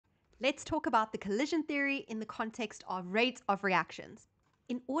Let's talk about the collision theory in the context of rates of reactions.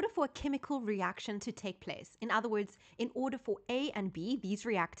 In order for a chemical reaction to take place, in other words, in order for A and B, these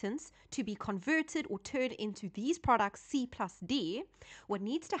reactants, to be converted or turned into these products C plus D, what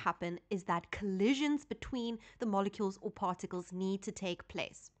needs to happen is that collisions between the molecules or particles need to take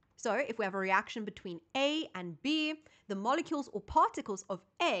place. So if we have a reaction between A and B, the molecules or particles of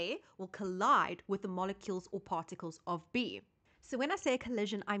A will collide with the molecules or particles of B. So when I say a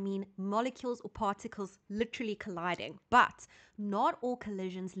collision, I mean molecules or particles literally colliding, but not all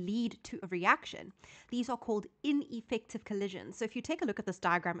collisions lead to a reaction. These are called ineffective collisions. So if you take a look at this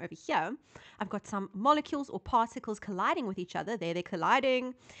diagram over here, I've got some molecules or particles colliding with each other. There they're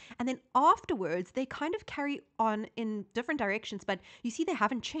colliding. And then afterwards, they kind of carry on in different directions, but you see they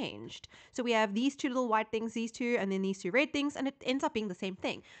haven't changed. So we have these two little white things, these two, and then these two red things, and it ends up being the same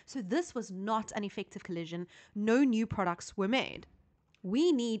thing. So this was not an effective collision. No new products were made.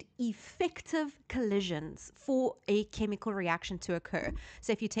 We need effective collisions for a chemical reaction to occur.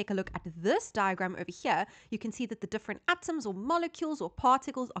 So if you take a look at this diagram over here, you can see that the different atoms or molecules or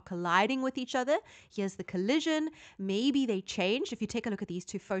particles are colliding with each other. Here's the collision. Maybe they changed. If you take a look at these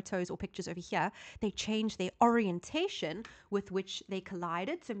two photos or pictures over here, they changed their orientation with which they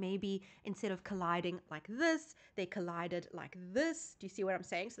collided. So maybe instead of colliding like this, they collided like this. Do you see what I'm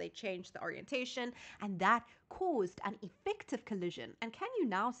saying? So they changed the orientation, and that caused an effective collision. And can you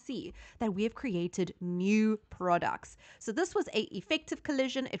now see that we have created new products? So this was an effective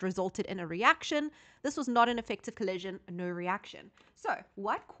collision. It resulted in a reaction. This was not an effective collision, no reaction. So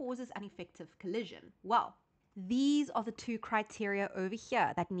what causes an effective collision? Well, these are the two criteria over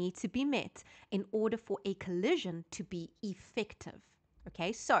here that need to be met in order for a collision to be effective.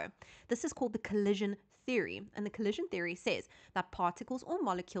 Okay, so this is called the collision theory. And the collision theory says that particles or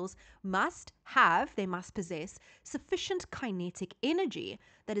molecules must possess sufficient kinetic energy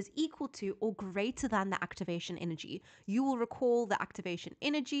that is equal to or greater than the activation energy. You will recall the activation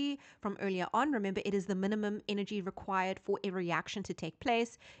energy from earlier on. Remember, it is the minimum energy required for a reaction to take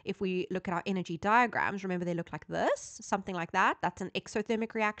place. If we look at our energy diagrams, remember they look like this, something like that. That's an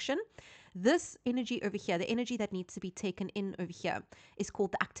exothermic reaction. This energy over here, the energy that needs to be taken in over here, is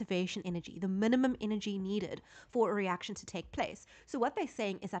called the activation energy, the minimum energy needed for a reaction to take place. So what they're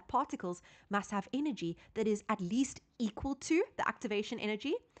saying is that particles must have energy that is at least equal to the activation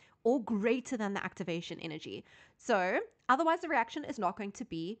energy or greater than the activation energy. So otherwise the reaction is not going to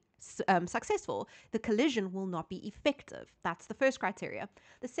be successful. The collision will not be effective. That's the first criteria.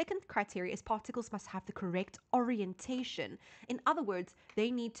 The second criteria is particles must have the correct orientation. In other words,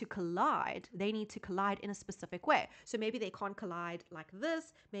 they need to collide. They need to collide in a specific way. So maybe they can't collide like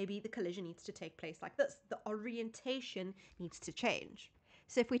this. Maybe the collision needs to take place like this. The orientation needs to change.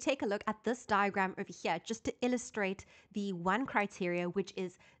 So if we take a look at this diagram over here, just to illustrate the one criteria, which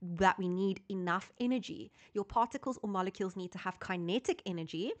is that we need enough energy. Your particles or molecules need to have kinetic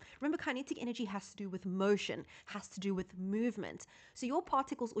energy. Remember, kinetic energy has to do with motion, has to do with movement. So your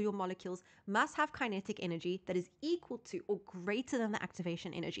particles or your molecules must have kinetic energy that is equal to or greater than the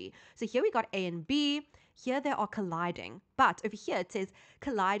activation energy. So here we got A and B. Here they are colliding. But over here it says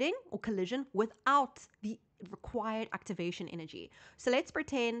colliding or collision without the required activation energy. So let's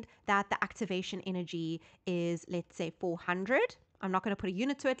pretend that the activation energy is, let's say, 400. I'm not going to put a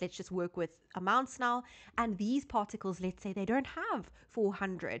unit to it. Let's just work with amounts now. And these particles, let's say they don't have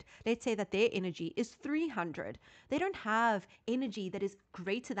 400. Let's say that their energy is 300. They don't have energy that is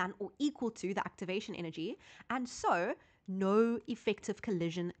greater than or equal to the activation energy. And so no effective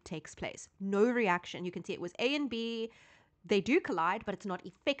collision takes place. No reaction. You can see it was A and B. They do collide, but it's not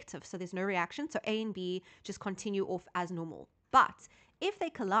effective. So there's no reaction. So A and B just continue off as normal. But if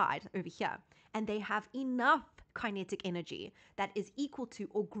they collide over here and they have enough kinetic energy that is equal to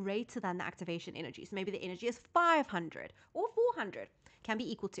or greater than the activation energy, so maybe the energy is 500 or 400, can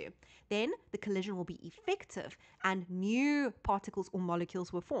be equal to, then the collision will be effective and new particles or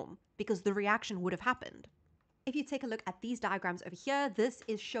molecules will form because the reaction would have happened. If you take a look at these diagrams over here, this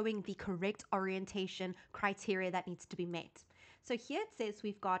is showing the correct orientation criteria that needs to be met. So here it says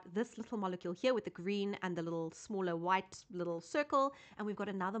we've got this little molecule here with the green and the little smaller white little circle, and we've got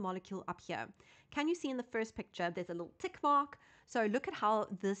another molecule up here. Can you see in the first picture, there's a little tick mark. So look at how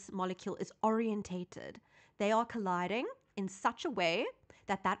this molecule is orientated. They are colliding in such a way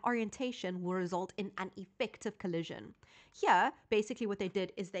that that orientation will result in an effective collision. Here, basically what they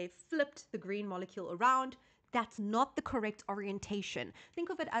did is they flipped the green molecule around. That's not the correct orientation. Think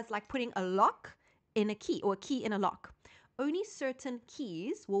of it as like putting a lock in a key or a key in a lock. Only certain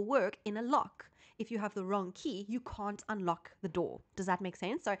keys will work in a lock. if you have the wrong key, you can't unlock the door. Does that make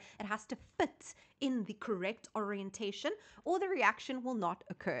sense? So it has to fit in the correct orientation or the reaction will not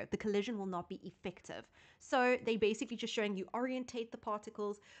occur. The collision will not be effective. So they basically just showing you orientate the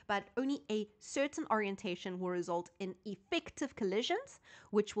particles, but only a certain orientation will result in effective collisions,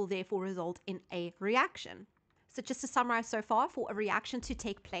 which will therefore result in a reaction. So just to summarize so far, for a reaction to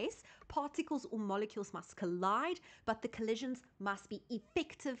take place, particles or molecules must collide, but the collisions must be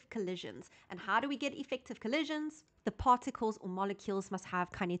effective collisions. And how do we get effective collisions? The particles or molecules must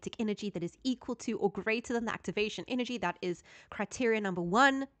have kinetic energy that is equal to or greater than the activation energy. That is criteria number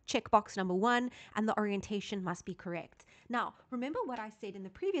 1, checkbox number 1, and the orientation must be correct. Now, remember what I said in the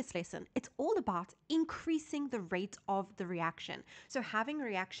previous lesson. It's all about increasing the rate of the reaction. So having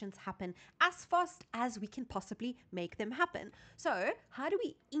reactions happen as fast as we can possibly make them happen. So how do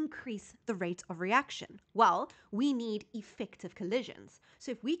we increase the rate of reaction? Well, we need effective collisions.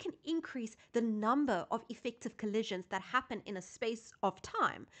 So if we can increase the number of effective collisions that happen in a space of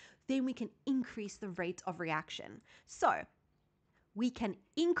time, then we can increase the rate of reaction. So we can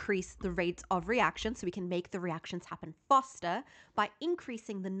increase the rate of reaction, so we can make the reactions happen faster by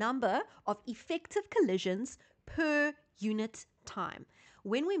increasing the number of effective collisions per unit time.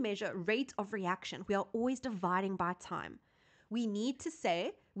 When we measure rate of reaction, we are always dividing by time. We need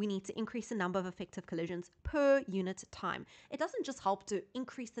to increase the number of effective collisions per unit time. It doesn't just help to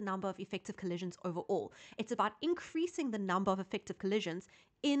increase the number of effective collisions overall. It's about increasing the number of effective collisions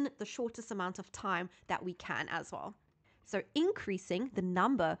in the shortest amount of time that we can as well. So increasing the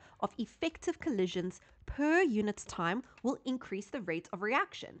number of effective collisions per unit time will increase the rate of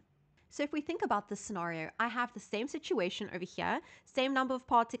reaction. So if we think about this scenario, I have the same situation over here, same number of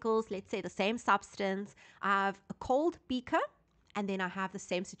particles, let's say the same substance. I have a cold beaker, and then I have the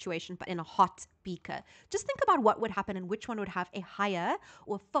same situation but in a hot beaker. Just think about what would happen and which one would have a higher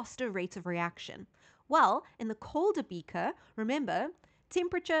or faster rate of reaction. Well, in the colder beaker, remember,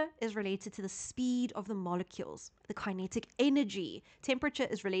 temperature is related to the speed of the molecules, the kinetic energy. Temperature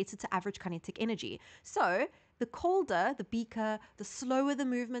is related to average kinetic energy. So the colder the beaker, the slower the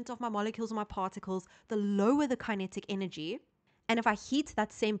movement of my molecules or my particles, the lower the kinetic energy. And if I heat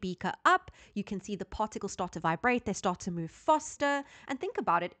that same beaker up, you can see the particles start to vibrate, they start to move faster. And think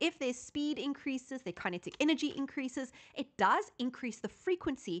about it, if their speed increases, their kinetic energy increases, it does increase the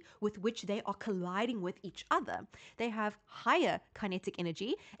frequency with which they are colliding with each other. They have higher kinetic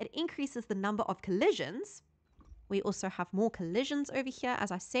energy, it increases the number of collisions. We also have more collisions over here,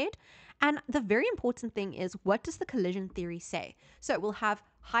 as I said. And the very important thing is, what does the collision theory say? So we'll have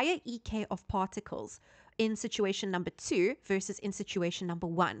higher EK of particles in situation number 2 versus in situation number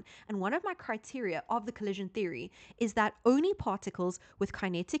 1. And one of my criteria of the collision theory is that only particles with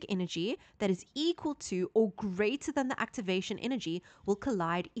kinetic energy that is equal to or greater than the activation energy will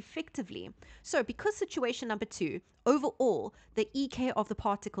collide effectively. So because situation number 2, overall, the EK of the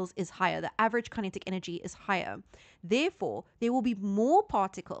particles is higher, the average kinetic energy is higher. Therefore, there will be more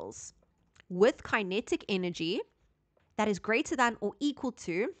particles with kinetic energy that is greater than or equal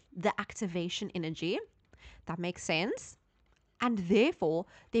to the activation energy. That makes sense. And therefore,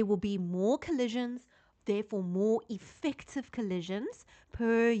 there will be more collisions, therefore more effective collisions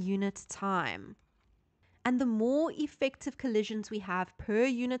per unit time. And the more effective collisions we have per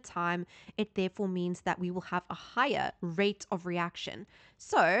unit time, it therefore means that we will have a higher rate of reaction.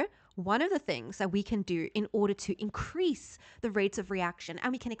 So one of the things that we can do in order to increase the rates of reaction,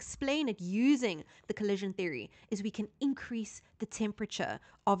 and we can explain it using the collision theory, is we can increase the temperature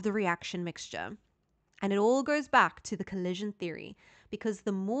of the reaction mixture. And it all goes back to the collision theory, because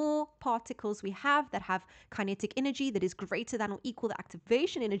the more particles we have that have kinetic energy that is greater than or equal to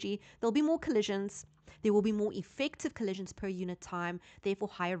activation energy, there'll be more collisions. There will be more effective collisions per unit time, therefore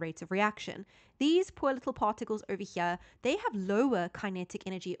higher rates of reaction. These poor little particles over here, they have lower kinetic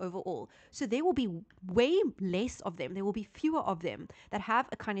energy overall. So there will be way less of them. There will be fewer of them that have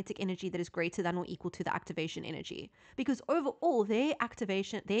a kinetic energy that is greater than or equal to the activation energy. Because overall, their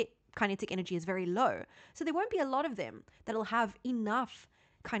kinetic energy is very low. So there won't be a lot of them that'll have enough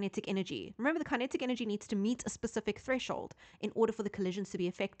kinetic energy. Remember, the kinetic energy needs to meet a specific threshold in order for the collisions to be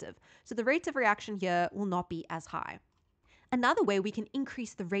effective. So the rate of reaction here will not be as high. Another way we can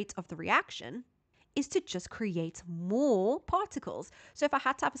increase the rate of the reaction is to just create more particles. So if I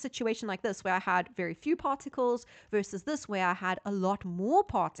had to have a situation like this where I had very few particles versus this where I had a lot more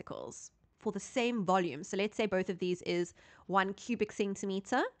particles for the same volume. So let's say both of these is 1 cubic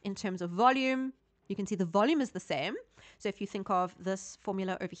centimeter in terms of volume. You can see the volume is the same. So if you think of this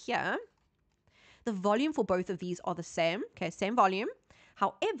formula over here, the volume for both of these are the same. Okay, same volume.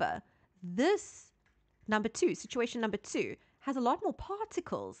 However, this situation number 2 has a lot more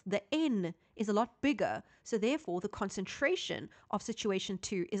particles. The N is a lot bigger. So therefore, the concentration of situation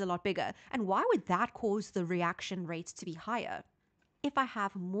 2 is a lot bigger. And why would that cause the reaction rate to be higher? If I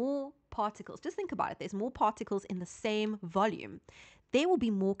have more particles, just think about it, there's more particles in the same volume, there will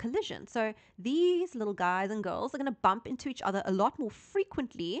be more collision. So these little guys and girls are going to bump into each other a lot more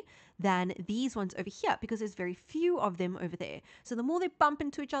frequently than these ones over here because there's very few of them over there. So the more they bump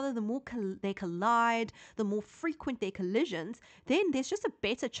into each other, the more they collide, the more frequent their collisions, then there's just a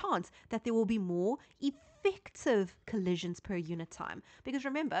better chance that there will be more effective collisions per unit time. Because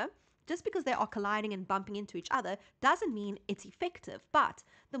remember, just because they are colliding and bumping into each other doesn't mean it's effective. But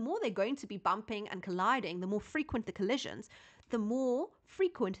the more they're going to be bumping and colliding, the more frequent the collisions, the more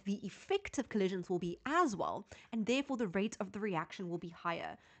frequent the effective collisions will be as well. And therefore, the rate of the reaction will be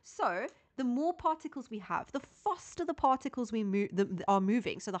higher. So the more particles we have, the faster the particles are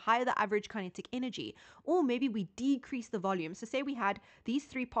moving. So the higher the average kinetic energy. Or maybe we decrease the volume. So say we had these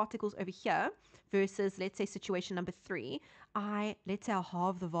 3 particles over here versus, let's say, situation number 3. Let's say I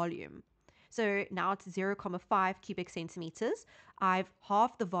halve the volume. So now it's 0.5 cubic centimeters. I've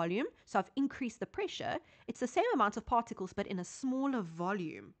halved the volume, so I've increased the pressure. It's the same amount of particles, but in a smaller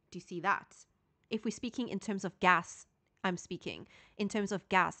volume. Do you see that? If we're speaking in terms of gas, in terms of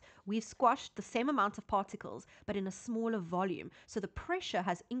gas, we've squashed the same amount of particles, but in a smaller volume. So the pressure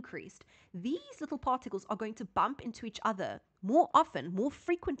has increased. These little particles are going to bump into each other more often, more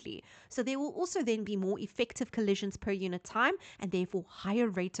frequently. So there will also then be more effective collisions per unit time and therefore higher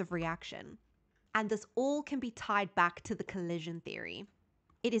rate of reaction. And this all can be tied back to the collision theory.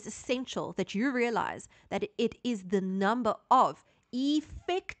 It is essential that you realize that it is the number of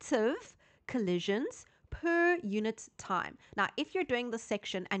effective collisions per unit time. Now, if you're doing this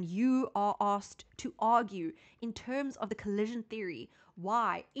section and you are asked to argue in terms of the collision theory,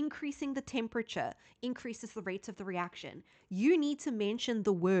 why increasing the temperature increases the rate of the reaction, you need to mention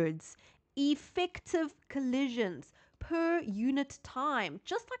the words effective collisions per unit time,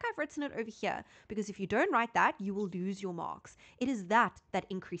 just like I've written it over here, because if you don't write that, you will lose your marks. It is that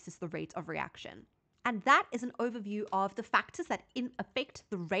increases the rate of reaction. And that is an overview of the factors that affect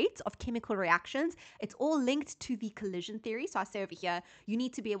the rate of chemical reactions. It's all linked to the collision theory. So I say over here, you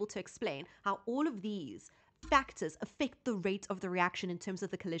need to be able to explain how all of these factors affect the rate of the reaction in terms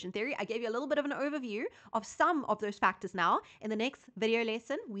of the collision theory. I gave you a little bit of an overview of some of those factors now. In the next video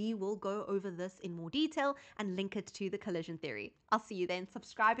lesson, we will go over this in more detail and link it to the collision theory. I'll see you then.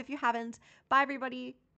 Subscribe if you haven't. Bye, everybody.